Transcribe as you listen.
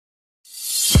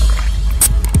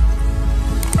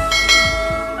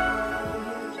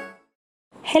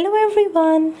Hello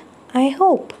everyone, I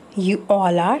hope you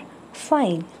all are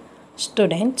fine.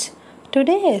 Students,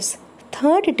 today is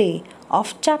third day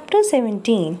of chapter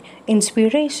 17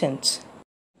 Inspirations.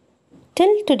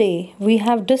 Till today we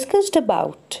have discussed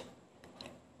about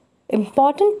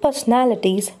important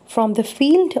personalities from the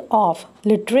field of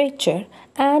literature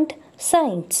and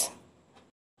science.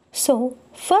 So,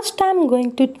 first I am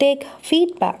going to take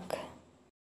feedback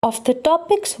of the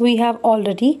topics we have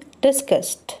already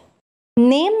discussed.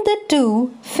 Name the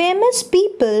two famous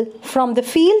people from the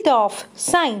field of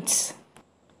science.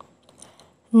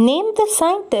 Name the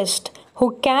scientist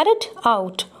who carried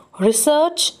out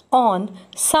research on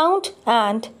sound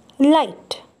and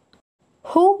light.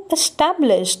 Who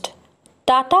established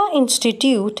Tata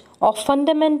Institute of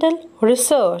Fundamental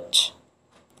Research?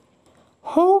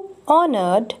 Who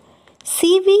honored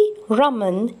C.V.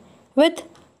 Raman with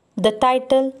the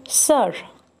title Sir?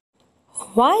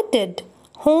 Why did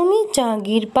Homi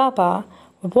Jahangir Baba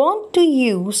want to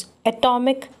use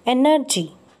atomic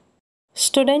energy?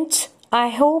 Students, I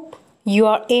hope you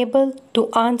are able to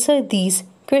answer these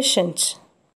questions.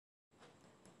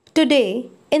 Today,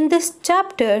 in this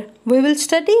chapter, we will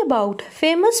study about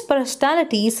famous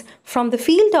personalities from the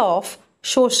field of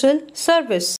social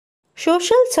service.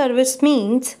 Social service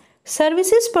means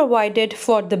services provided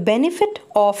for the benefit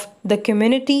of the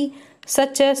community,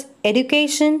 such as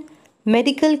education,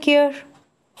 medical care.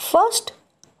 First,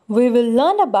 we will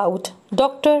learn about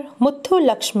Dr. Muthu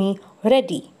Lakshmi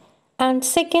Reddy and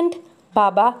second,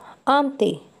 Baba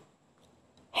Amte.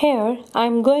 Here, I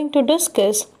am going to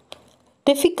discuss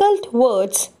difficult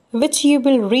words which you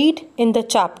will read in the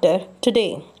chapter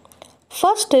today.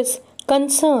 First is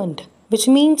concerned, which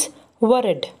means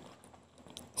worried.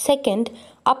 Second,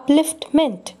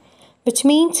 upliftment, which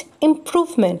means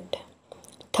improvement.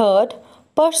 Third,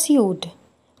 pursued,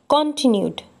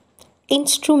 continued.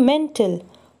 Instrumental,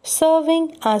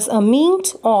 serving as a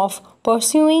means of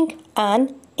pursuing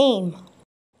an aim.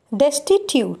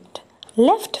 Destitute,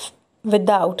 left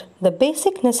without the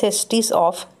basic necessities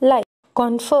of life.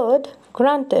 Conferred,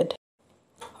 granted.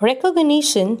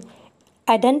 Recognition,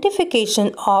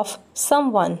 identification of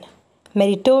someone.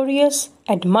 Meritorious,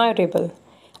 admirable.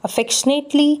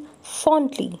 Affectionately,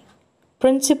 fondly.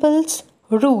 Principles,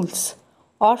 rules.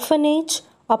 Orphanage,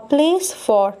 a place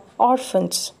for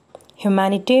orphans.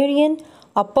 Humanitarian,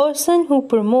 a person who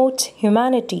promotes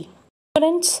humanity.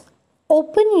 Students,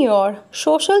 open your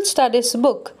social studies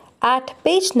book at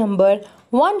page number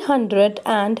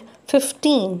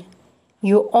 115.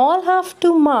 You all have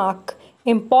to mark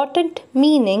important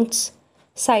meanings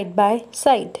side by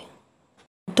side.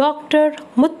 Dr.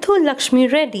 Muthu Lakshmi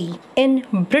Reddy in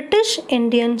British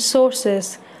Indian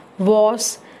sources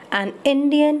was an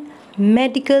Indian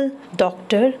medical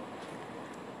doctor,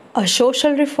 a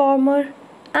social reformer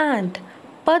and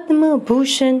Padma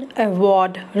Bhushan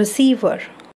Award receiver.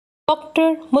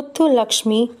 Dr. Muthu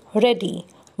Lakshmi Reddy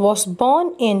was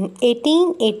born in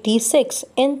 1886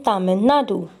 in Tamil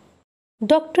Nadu.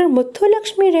 Dr. Muthu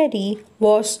Lakshmi Reddy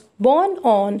was born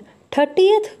on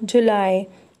 30th July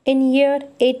in year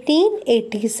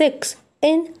 1886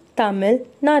 in Tamil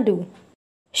Nadu.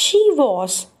 She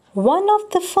was one of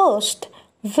the first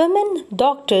women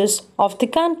doctors of the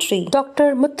country.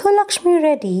 Dr. Muthu Lakshmi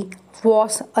Reddy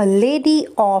was a lady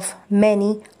of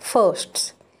many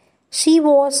firsts. She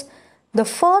was the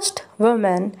first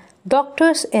woman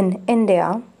doctors in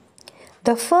India,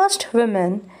 the first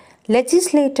woman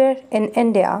legislator in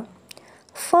India,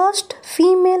 first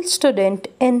female student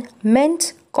in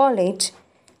men's college.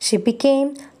 She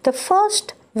became the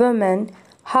first woman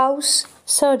house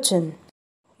surgeon.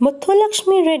 Muthu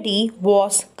Lakshmi Reddy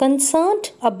was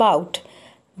concerned about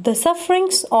the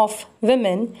sufferings of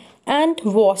women and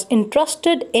was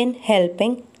interested in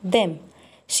helping them.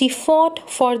 She fought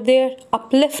for their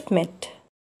upliftment.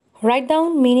 Write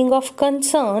down meaning of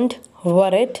concerned,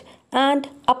 worried and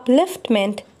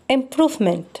upliftment,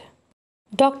 improvement.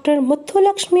 Dr. Muthu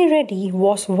Lakshmi Reddy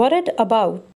was worried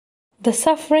about the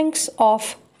sufferings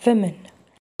of women.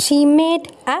 She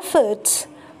made efforts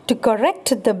to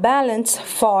correct the balance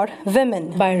for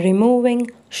women by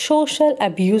removing social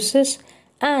abuses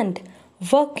and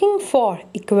working for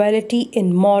equality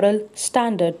in moral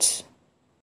standards.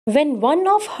 When one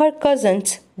of her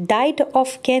cousins died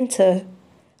of cancer,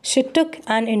 she took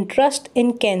an interest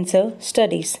in cancer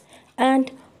studies and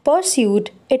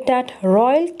pursued it at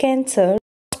Royal Cancer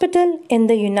Hospital in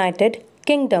the United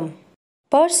Kingdom.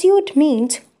 Pursued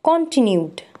means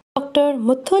continued. Dr.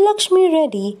 Muthu Lakshmi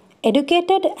Reddy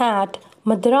educated at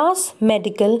Madras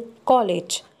Medical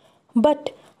College, but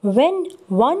when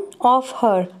one of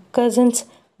her cousins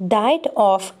died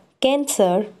of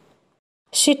cancer,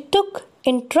 she took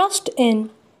interest in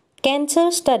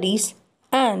cancer studies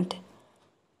and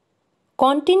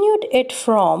continued it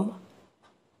from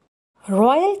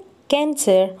Royal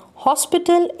Cancer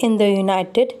Hospital in the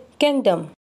United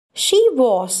Kingdom. She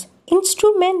was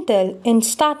instrumental in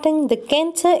starting the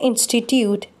Cancer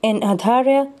Institute in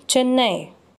Adharya,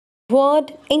 Chennai.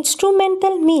 Word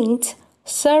instrumental means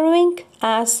serving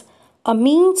as a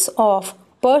means of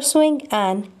pursuing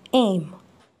an aim.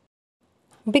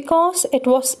 Because it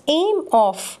was aim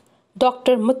of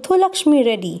Dr. Muthulakshmi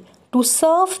Reddy to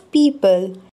serve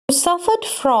people who suffered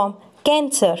from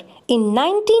cancer, in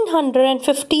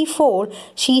 1954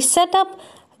 she set up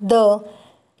the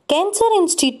Cancer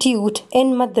Institute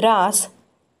in Madras,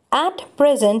 at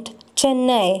present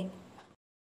Chennai.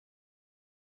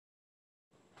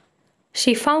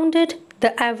 She founded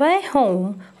the Avai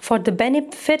Home for the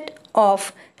benefit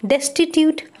of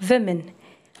destitute women.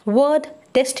 Word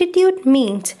destitute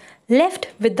means left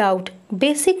without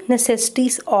basic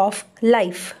necessities of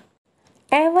life.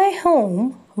 Avai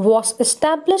Home was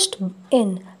established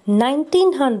in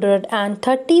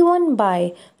 1931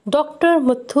 by Dr.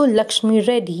 Muthulakshmi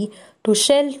Reddy to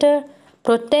shelter,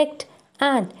 protect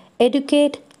and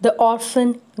educate the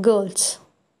orphan girls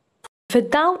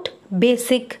without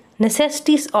basic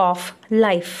necessities of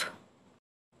life.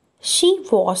 She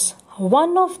was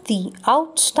one of the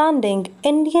outstanding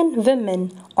Indian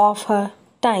women of her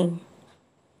time.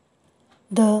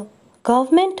 The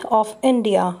Government of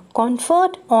India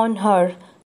conferred on her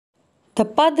the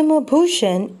Padma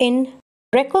Bhushan in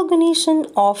recognition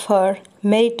of her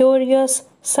meritorious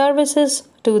services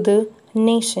to the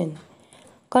nation.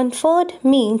 Conferred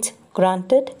means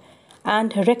granted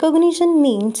and recognition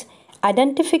means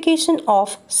identification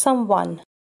of someone,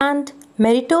 and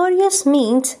meritorious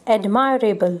means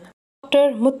admirable.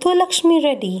 Dr. Muthulakshmi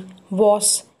Reddy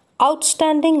was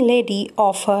outstanding lady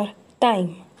of her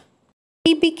time.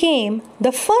 She became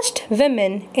the first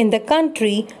woman in the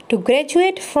country to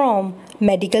graduate from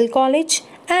medical college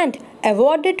and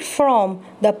awarded from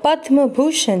the Padma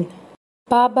Bhushan.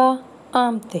 Baba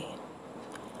Amte.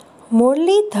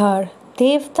 Murlidhar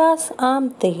Devdas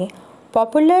Amte,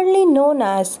 popularly known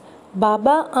as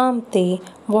Baba Amte,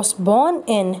 was born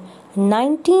in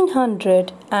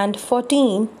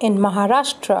 1914 in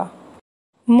Maharashtra.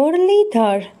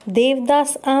 Murlidhar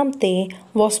Devdas Amte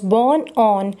was born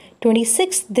on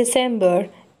 26 December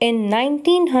in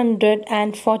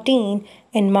 1914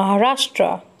 in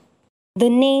Maharashtra. The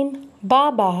name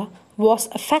Baba was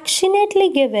affectionately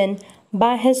given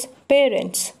by his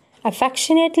parents.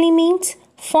 Affectionately means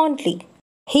fondly.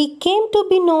 He came to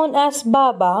be known as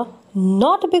Baba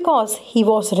not because he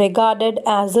was regarded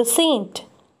as a saint,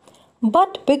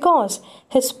 but because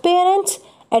his parents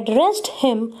addressed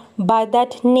him by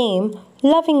that name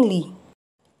lovingly.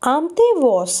 Amte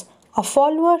was a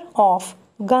follower of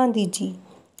Gandhiji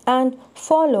and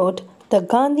followed the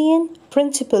Gandhian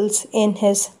principles in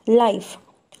his life.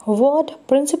 Word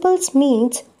principles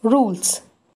means rules.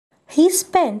 He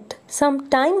spent some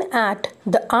time at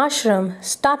the ashram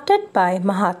started by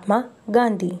Mahatma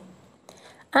Gandhi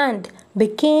and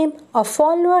became a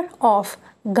follower of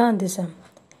Gandhism.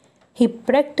 He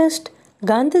practiced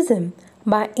Gandhism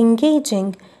by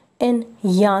engaging in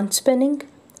yarn spinning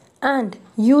and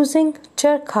using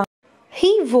charkha.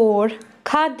 He wore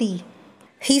khadi.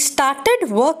 He started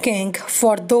working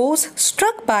for those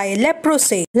struck by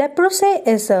leprosy. Leprosy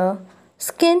is a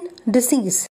skin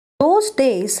disease. Those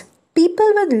days,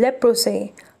 people with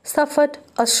leprosy suffered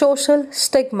a social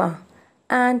stigma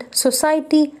and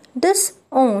society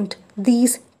disowned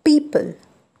these people.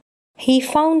 He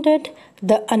founded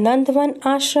the Anandvan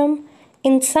Ashram.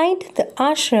 Inside the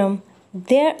ashram,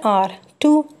 there are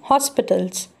 2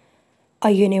 hospitals,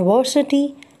 a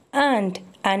university and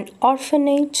an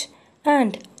orphanage,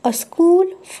 and a school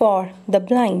for the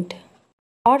blind.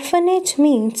 Orphanage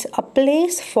means a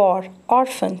place for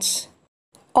orphans.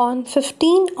 On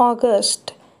 15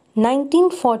 August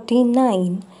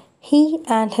 1949, he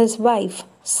and his wife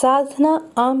Sadhana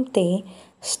Amte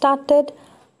started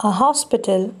a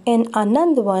hospital in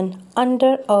Anandvan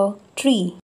under a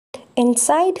tree.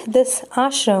 Inside this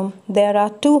ashram, there are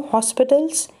 2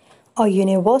 hospitals, a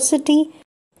university,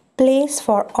 place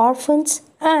for orphans,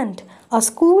 and a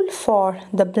school for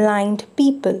the blind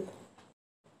people.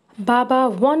 Baba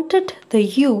wanted the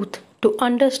youth to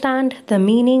understand the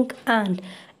meaning and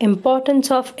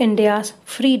importance of India's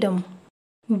freedom.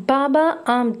 Baba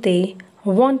Amte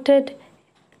wanted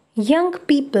young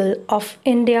people of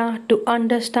India to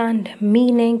understand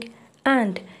meaning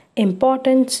and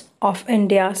importance of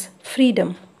India's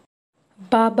freedom.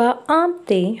 Baba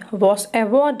Amte was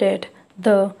awarded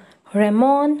the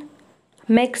Ramon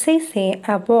Magsaysay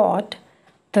Award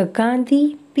the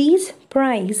Gandhi Peace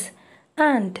Prize,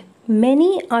 and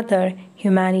many other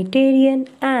humanitarian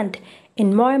and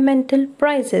environmental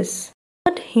prizes.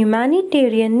 But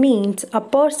humanitarian means a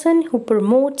person who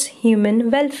promotes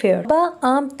human welfare. Baba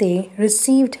Amte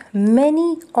received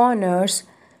many honors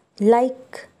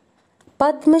like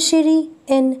Padma Shri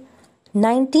in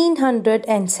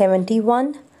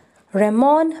 1971,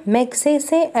 Ramon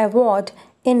Magsaysay Award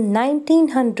in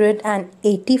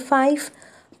 1985,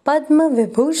 Padma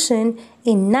Vibhushan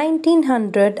in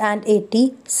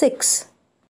 1986.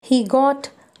 He got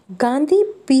Gandhi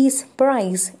Peace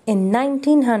Prize in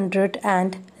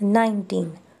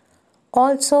 1919.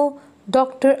 Also,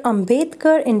 Dr.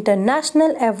 Ambedkar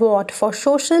International Award for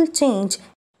Social Change.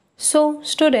 So,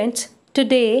 students,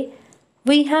 today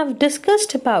we have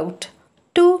discussed about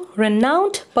two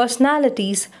renowned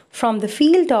personalities from the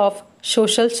field of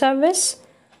social service,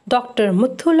 Dr.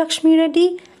 Muthu Lakshmi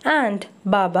Reddy and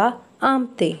Baba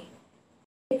Amte.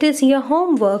 It is your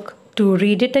homework to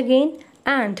read it again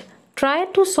and try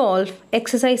to solve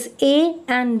exercise A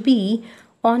and B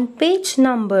on page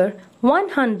number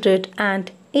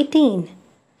 118.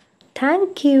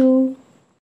 Thank you.